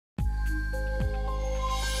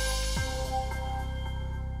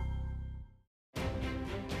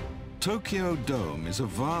Tokyo Dome is a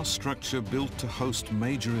vast structure built to host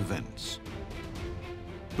major events.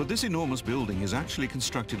 But this enormous building is actually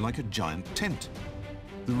constructed like a giant tent.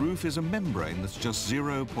 The roof is a membrane that's just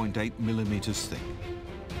 0.8 millimeters thick.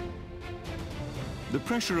 The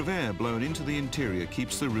pressure of air blown into the interior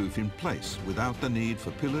keeps the roof in place without the need for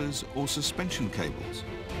pillars or suspension cables.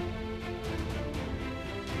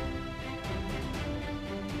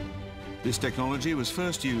 This technology was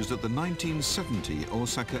first used at the 1970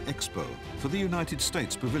 Osaka Expo for the United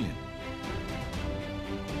States Pavilion.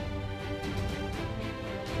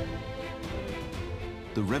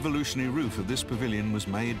 The revolutionary roof of this pavilion was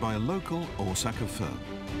made by a local Osaka firm.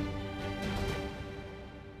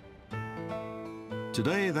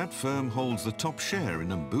 Today, that firm holds the top share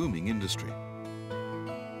in a booming industry.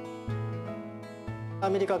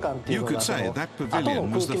 You could say that pavilion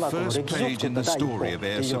was the first page in the story of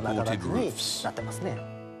air-supported roofs.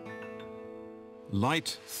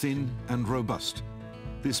 Light, thin and robust,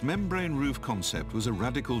 this membrane roof concept was a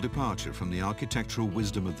radical departure from the architectural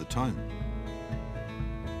wisdom of the time.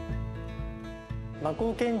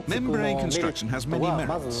 Membrane construction has many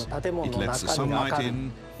merits. It lets the sunlight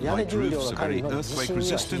in, light roofs are very earthquake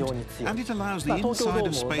resistant, and it allows the inside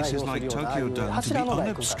of spaces like Tokyo Dome to be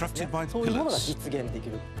unobstructed by pillars.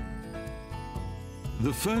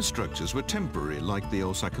 The first structures were temporary, like the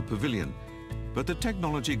Osaka Pavilion, but the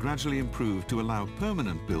technology gradually improved to allow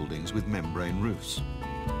permanent buildings with membrane roofs.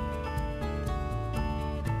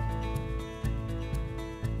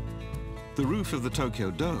 The roof of the Tokyo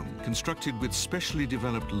Dome, constructed with specially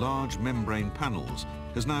developed large membrane panels,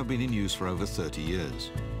 has now been in use for over 30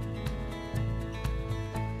 years.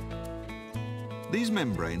 These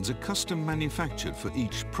membranes are custom manufactured for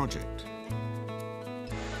each project.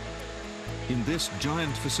 In this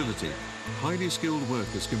giant facility, highly skilled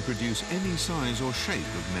workers can produce any size or shape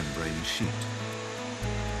of membrane sheet.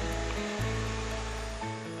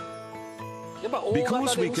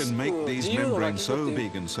 Because we can make these membranes so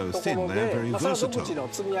big and so thin, they're very versatile.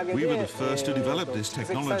 We were the first to develop this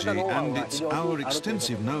technology, and it's our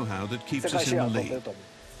extensive know-how that keeps us in the lead.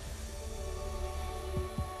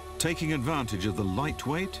 Taking advantage of the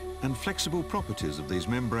lightweight and flexible properties of these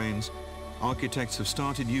membranes, architects have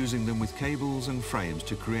started using them with cables and frames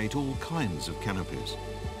to create all kinds of canopies.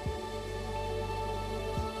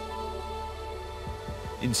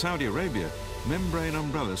 In Saudi Arabia, membrane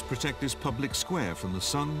umbrellas protect this public square from the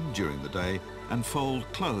sun during the day and fold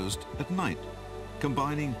closed at night,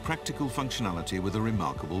 combining practical functionality with a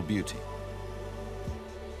remarkable beauty.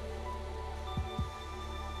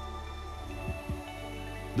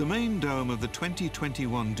 The main dome of the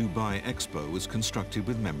 2021 Dubai Expo was constructed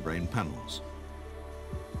with membrane panels.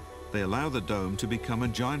 They allow the dome to become a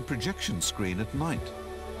giant projection screen at night.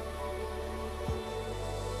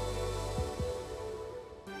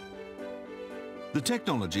 The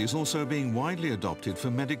technology is also being widely adopted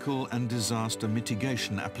for medical and disaster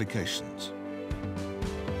mitigation applications.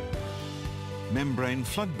 Membrane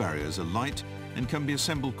flood barriers are light and can be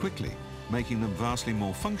assembled quickly, making them vastly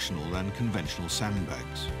more functional than conventional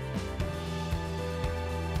sandbags.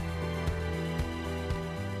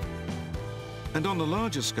 And on a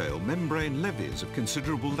larger scale, membrane levees of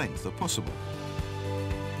considerable length are possible.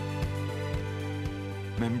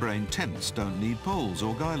 Membrane tents don't need poles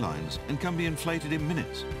or guy lines and can be inflated in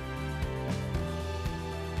minutes.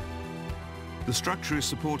 The structure is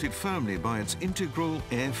supported firmly by its integral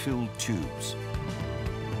air-filled tubes.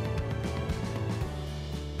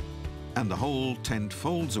 And the whole tent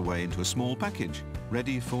folds away into a small package,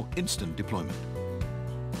 ready for instant deployment.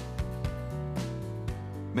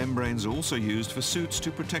 Membranes are also used for suits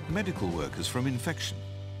to protect medical workers from infection.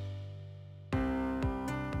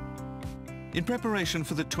 In preparation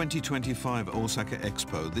for the 2025 Osaka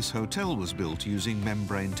Expo, this hotel was built using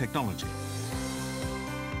membrane technology.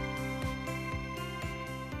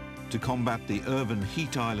 To combat the urban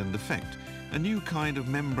heat island effect, a new kind of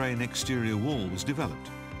membrane exterior wall was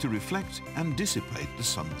developed to reflect and dissipate the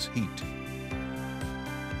sun's heat.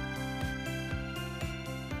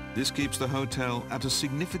 This keeps the hotel at a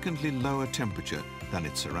significantly lower temperature than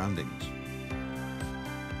its surroundings.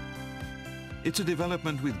 It's a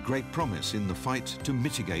development with great promise in the fight to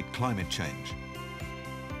mitigate climate change.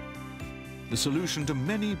 The solution to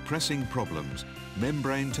many pressing problems,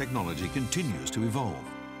 membrane technology continues to evolve.